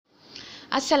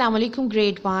Assalamu alaikum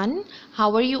grade 1.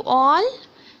 How are you all?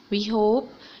 We hope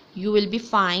you will be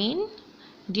fine.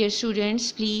 Dear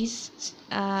students, please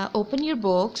open your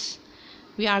books.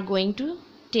 We are going to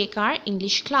take our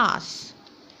English class.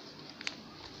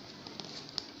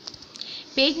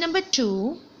 Page number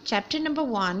 2, chapter number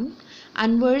 1,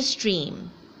 Anwar's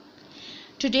Dream.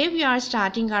 Today we are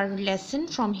starting our lesson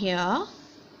from here.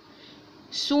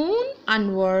 Soon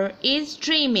Anwar is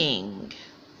dreaming.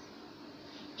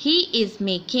 He is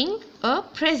making a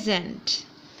present.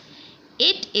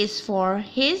 It is for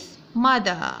his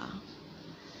mother.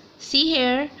 See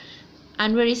here,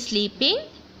 Anwar is sleeping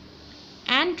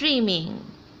and dreaming.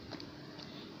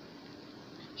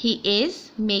 He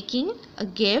is making a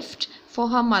gift for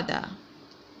her mother.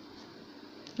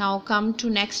 Now come to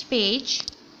next page.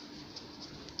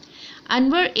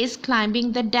 Anwar is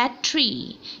climbing the dead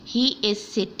tree. He is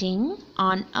sitting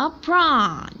on a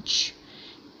branch.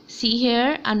 See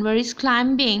here, Anwar is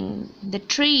climbing the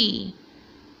tree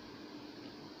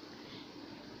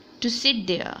to sit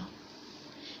there.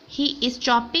 He is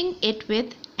chopping it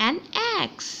with an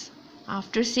axe.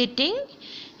 After sitting,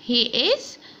 he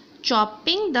is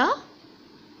chopping the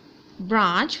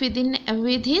branch with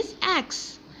his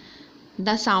axe.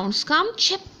 The sounds come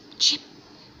chip, chip.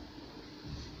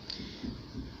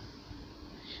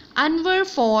 Anwar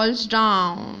falls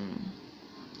down.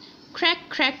 Crack,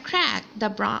 crack, crack. The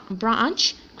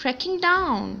branch cracking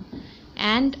down.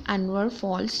 And Anwar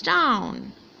falls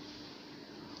down.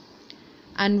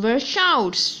 Anwar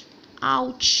shouts,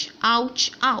 ouch,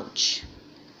 ouch, ouch.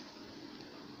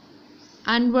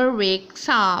 Anwar wakes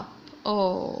up.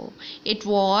 Oh, it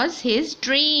was his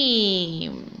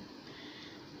dream.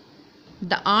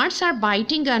 The ants are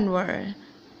biting Anwar.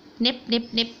 Nip,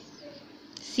 nip, nip.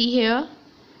 See here?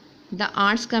 The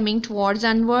ants coming towards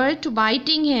Anwar to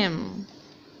biting him.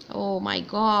 Oh my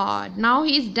God. Now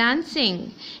he is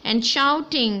dancing and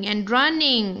shouting and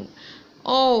running.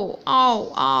 Oh,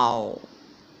 ow, ow.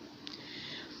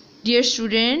 Dear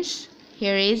students,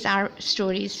 here is our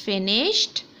story is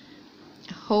finished.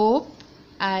 Hope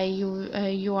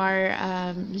you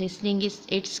are listening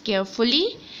it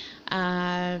carefully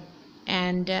and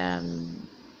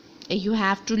you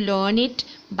have to learn it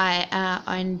by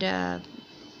and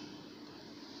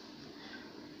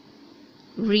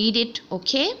read it.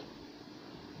 Okay.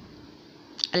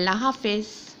 Allah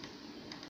Hafiz.